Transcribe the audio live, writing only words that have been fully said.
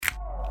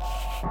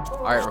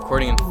All right,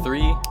 recording in 3,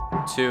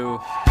 2.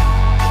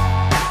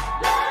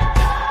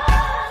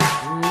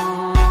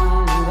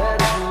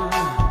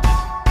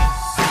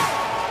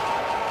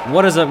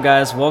 What is up,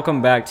 guys?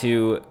 Welcome back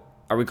to...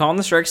 Are we calling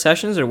the Strike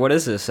Sessions, or what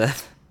is this,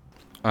 Seth?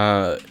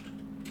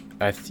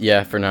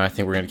 Yeah, for now, I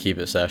think we're going to keep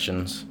it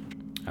Sessions.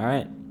 All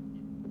right.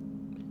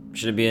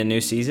 Should it be a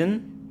new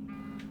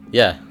season?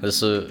 Yeah,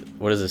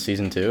 what is this,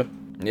 Season 2?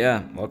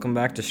 Yeah, welcome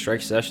back to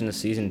Strike Sessions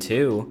Season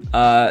 2.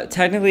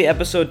 Technically,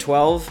 Episode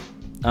 12.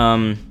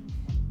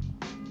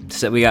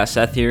 We got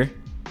Seth here.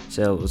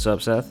 So, what's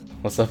up, Seth?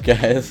 What's up,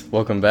 guys?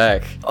 Welcome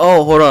back.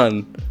 Oh, hold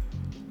on.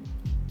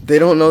 They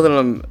don't know that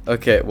I'm...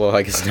 Okay, well,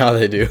 I guess now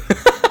they do.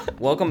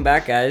 Welcome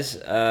back, guys.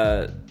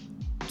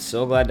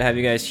 So glad to have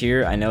you guys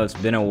here. I know it's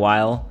been a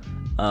while,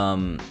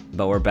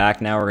 but we're back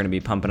now. We're going to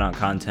be pumping out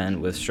content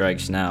with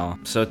Strikes now.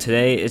 So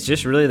today, it's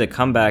just really the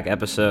comeback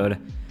episode,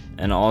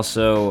 and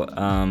also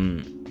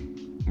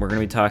we're going to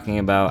be talking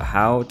about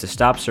how to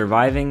stop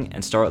surviving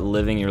and start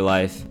living your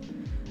life,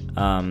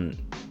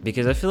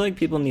 because I feel like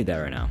people need that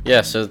right now.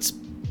 Yeah, so it's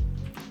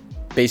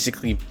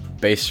basically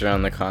based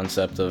around the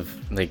concept of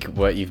like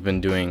what you've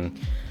been doing.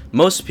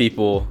 Most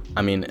people,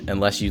 I mean,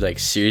 unless you like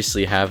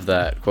seriously have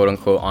that quote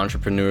unquote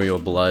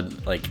entrepreneurial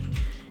blood like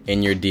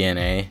in your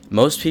DNA,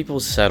 most people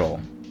settle,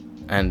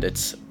 and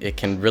it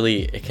can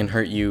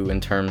hurt you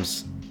in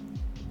terms,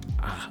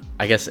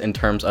 I guess, in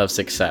terms of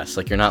success.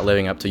 Like, you're not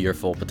living up to your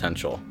full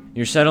potential.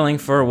 You're settling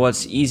for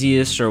what's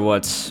easiest, or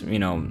what's,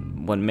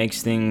 what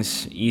makes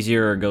things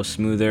easier or go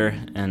smoother,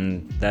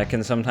 and that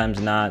can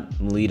sometimes not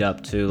lead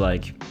up to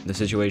like the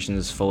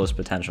situation's fullest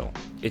potential.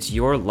 It's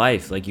your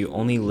life. Like, you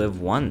only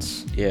live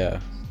once. Yeah.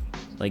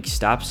 Like,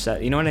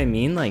 you know what I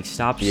mean? Like,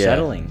 stop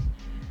settling.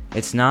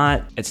 It's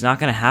not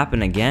gonna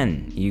happen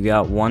again. You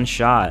got one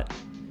shot.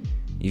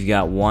 You've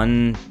got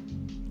one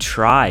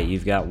try.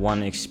 You've got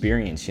one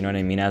experience. You know what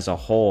I mean? As a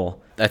whole.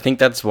 I think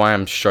that's why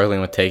I'm struggling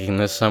with taking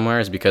this somewhere,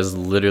 is because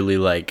literally,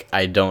 like,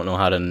 I don't know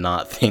how to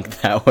not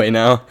think that way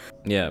now.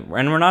 Yeah,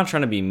 and we're not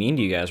trying to be mean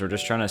to you guys. We're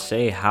just trying to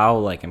say how,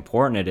 like,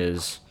 important it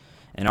is,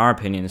 in our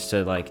opinions,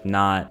 to, like,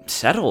 not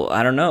settle.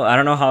 I don't know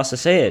how else to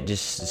say it.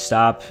 Just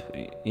stop,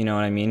 you know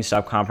what I mean?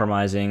 Stop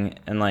compromising,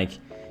 and, like,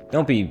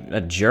 don't be a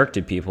jerk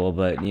to people,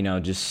 but,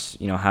 just,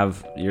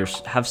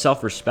 have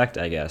self-respect,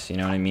 I guess, you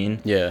know what I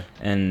mean? Yeah.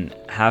 And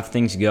have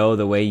things go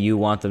the way you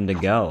want them to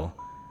go.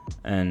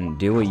 And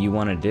do what you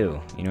want to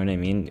do. You know what I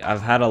mean?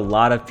 I've had a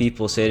lot of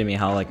people say to me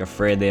how like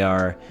afraid they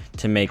are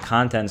to make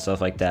content and stuff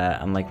like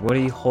that. I'm like, what are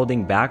you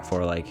holding back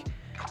for? Like,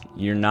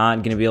 you're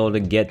not gonna be able to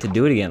get to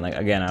do it again. Like,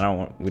 again,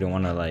 we don't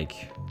want to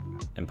like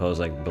impose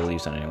like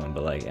beliefs on anyone,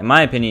 but like in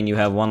my opinion, you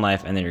have one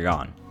life and then you're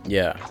gone.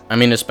 Yeah, I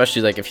mean,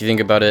 especially like if you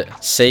think about it,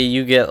 say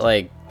you get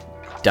like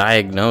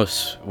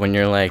diagnosed when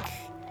you're like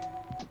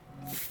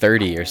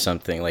 30 or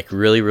something, like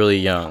really, really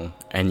young,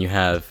 and you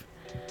have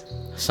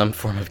some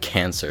form of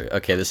cancer.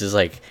 Okay, this is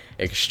like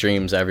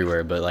extremes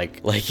everywhere, but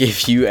like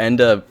if you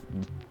end up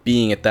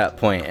being at that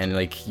point and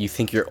like you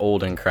think you're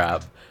old and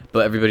crap,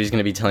 but everybody's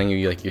gonna be telling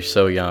you like you're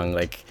so young,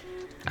 like,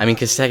 I mean,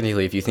 because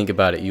technically if you think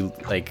about it, you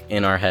like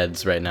in our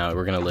heads right now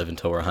we're gonna live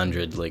until we're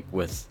 100, like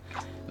with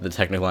the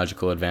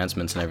technological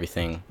advancements and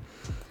everything.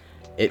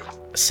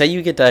 Say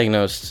you get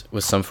diagnosed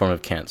with some form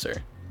of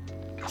cancer,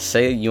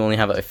 say you only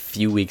have a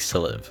few weeks to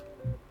live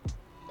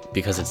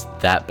because it's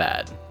that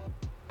bad.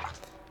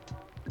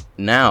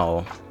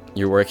 Now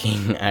you're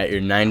working at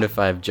your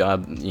 9-to-5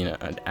 job,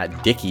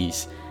 at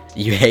Dickies.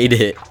 You hate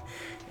it,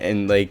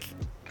 and like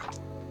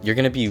you're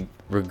gonna be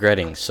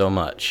regretting so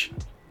much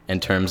in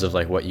terms of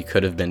like what you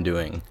could have been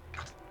doing,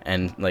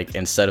 and like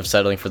instead of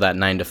settling for that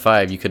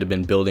 9-to-5, you could have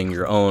been building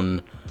your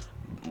own,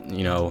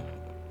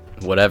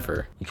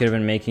 whatever. You could have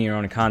been making your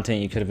own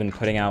content. You could have been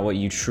putting out what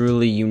you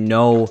truly,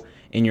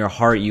 in your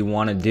heart you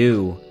want to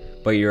do,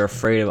 but you're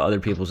afraid of other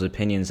people's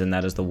opinions, and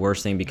that is the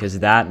worst thing, because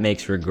that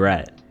makes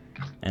regret.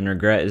 And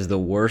regret is the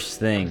worst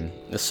thing.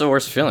 It's the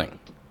worst feeling.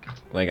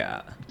 Like,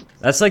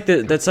 that's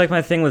like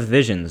my thing with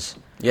visions.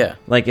 Yeah.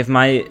 Like, if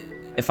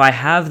I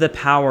have the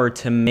power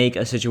to make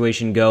a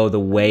situation go the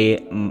way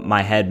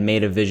my head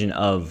made a vision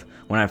of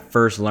when I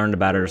first learned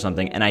about it or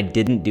something, and I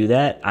didn't do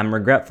that, I'm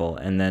regretful.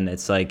 And then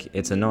it's like,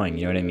 it's annoying.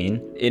 You know what I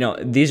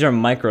mean? These are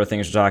micro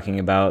things we're talking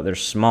about. They're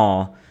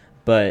small,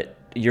 but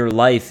your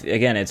life,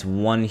 again, it's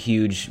one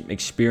huge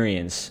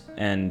experience,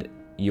 and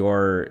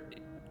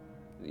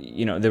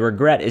the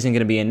regret isn't going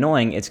to be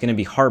annoying. It's going to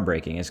be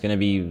heartbreaking. It's going to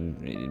be,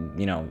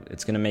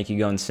 it's going to make you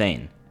go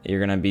insane. You're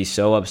going to be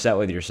so upset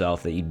with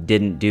yourself that you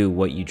didn't do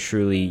what you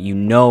truly, you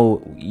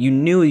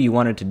knew you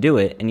wanted to do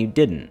it, and you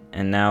didn't.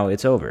 And now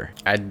it's over.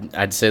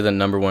 I'd say the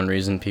number one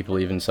reason people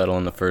even settle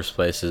in the first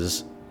place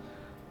is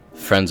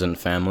friends and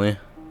family.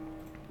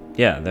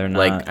 Yeah, they're not.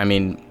 Like, I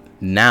mean,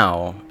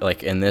 now,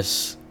 like in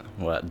this,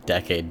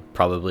 decade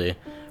probably,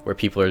 where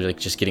people are like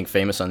just getting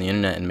famous on the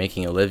internet and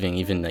making a living,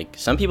 even like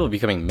some people are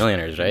becoming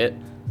millionaires, right?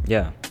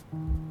 Yeah.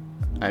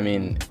 I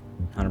mean,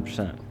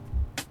 100%.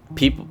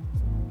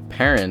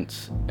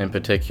 Parents in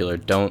particular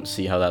don't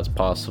see how that's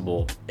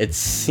possible. It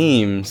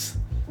seems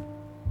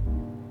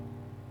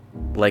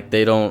like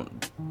they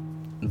don't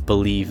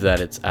believe that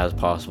it's as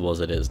possible as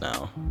it is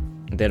now.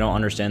 They don't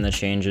understand the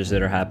changes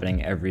that are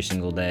happening every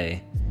single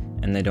day,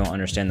 and they don't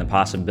understand the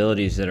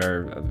possibilities that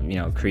are,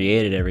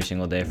 created every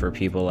single day for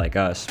people like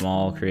us,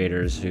 small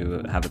creators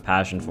who have a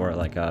passion for it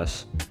like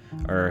us,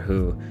 or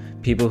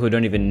people who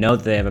don't even know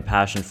that they have a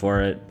passion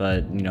for it,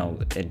 but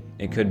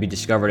it could be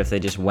discovered if they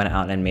just went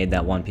out and made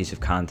that one piece of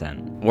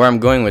content. Where I'm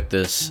going with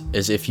this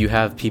is, if you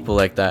have people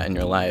like that in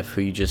your life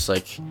who you just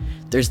like,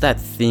 there's that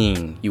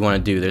thing you want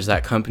to do, there's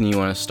that company you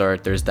want to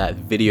start, there's that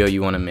video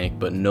you want to make,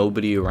 but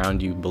nobody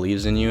around you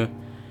believes in you,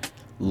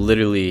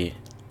 literally,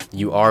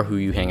 you are who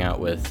you hang out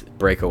with.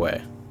 Break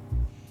away.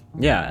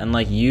 Yeah, and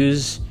like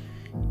use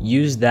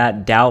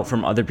that doubt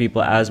from other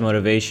people as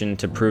motivation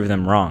to prove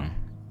them wrong,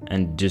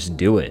 and just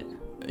do it.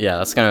 Yeah,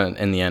 that's gonna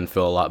in the end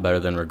feel a lot better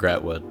than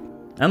regret would.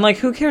 And like,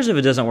 who cares if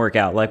it doesn't work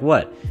out? Like,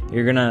 what?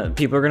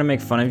 People are gonna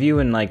make fun of you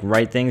and like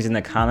write things in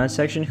the comment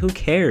section. Who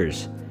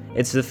cares?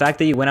 It's the fact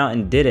that you went out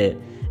and did it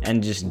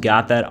and just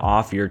got that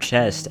off your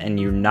chest, and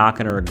you're not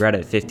gonna regret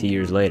it 50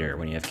 years later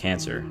when you have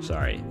cancer.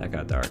 Sorry, that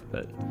got dark,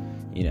 but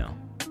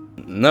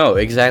No,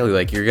 exactly.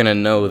 Like, you're gonna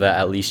know that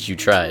at least you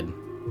tried,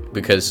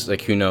 because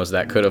like, who knows,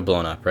 that could have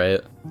blown up,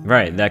 right?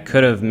 Right, that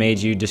could have made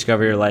you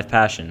discover your life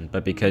passion,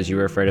 but because you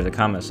were afraid of the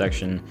comment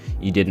section,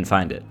 you didn't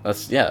find it.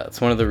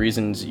 That's one of the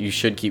reasons you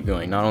should keep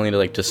going. Not only to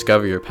like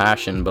discover your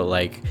passion, but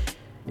like,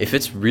 if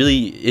it's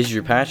really is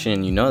your passion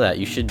and you know that,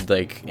 you should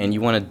like, and you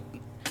want to,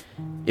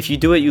 if you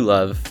do what you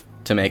love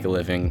to make a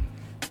living,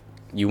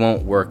 you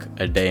won't work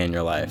a day in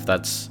your life.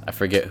 I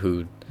forget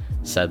who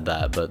said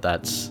that, but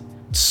that's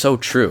so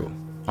true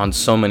on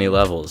so many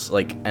levels.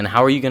 Like, and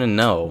how are you gonna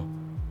know?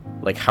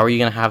 Like, how are you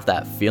gonna have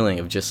that feeling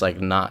of just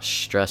like not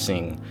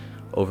stressing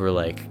over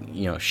like,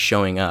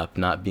 showing up,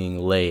 not being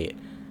late,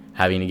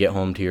 having to get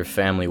home to your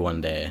family one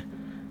day,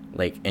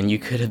 like, and you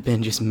could have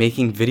been just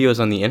making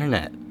videos on the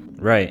internet.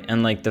 Right,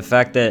 and like the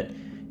fact that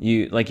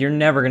you're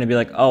never gonna be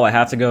like, oh, I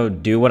have to go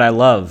do what I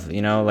love,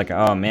 like,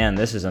 oh man,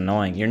 this is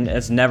annoying.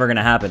 It's never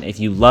gonna happen. If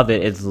you love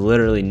it, it's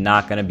literally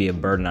not gonna be a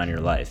burden on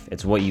your life.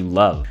 It's what you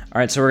love. All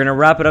right, so we're gonna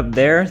wrap it up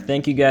there.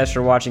 Thank you guys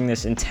for watching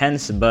this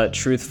intense but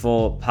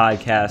truthful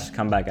podcast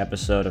comeback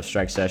episode of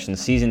Strike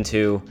Sessions Season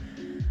 2.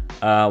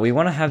 We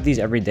want to have these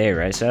every day,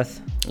 right, Seth?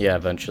 Yeah,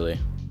 eventually.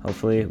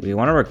 Hopefully. We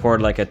want to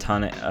record like a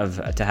ton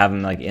to have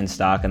them like in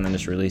stock and then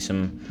just release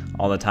them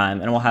all the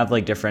time. And we'll have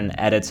like different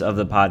edits of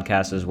the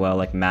podcast as well,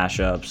 like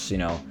mashups,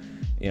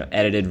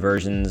 edited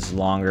versions,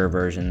 longer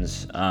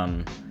versions.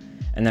 And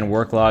then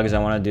work logs, I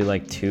want to do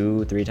like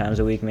 2-3 times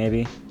a week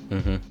maybe.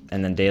 Mm-hmm.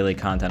 And then daily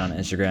content on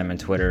Instagram and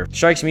Twitter.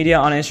 Strikes Media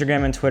on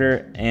Instagram and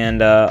Twitter.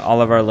 And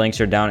all of our links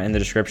are down in the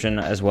description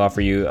as well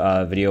for you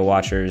video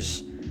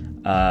watchers.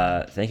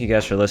 Thank you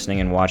guys for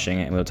listening and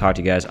watching, and we'll talk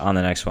to you guys on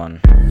the next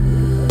one.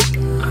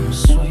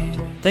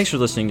 Thanks for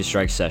listening to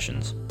Strike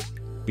Sessions.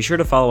 Be sure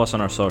to follow us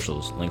on our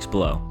socials, links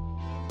below.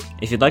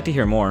 If you'd like to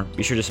hear more,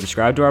 be sure to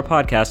subscribe to our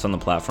podcast on the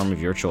platform of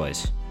your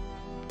choice.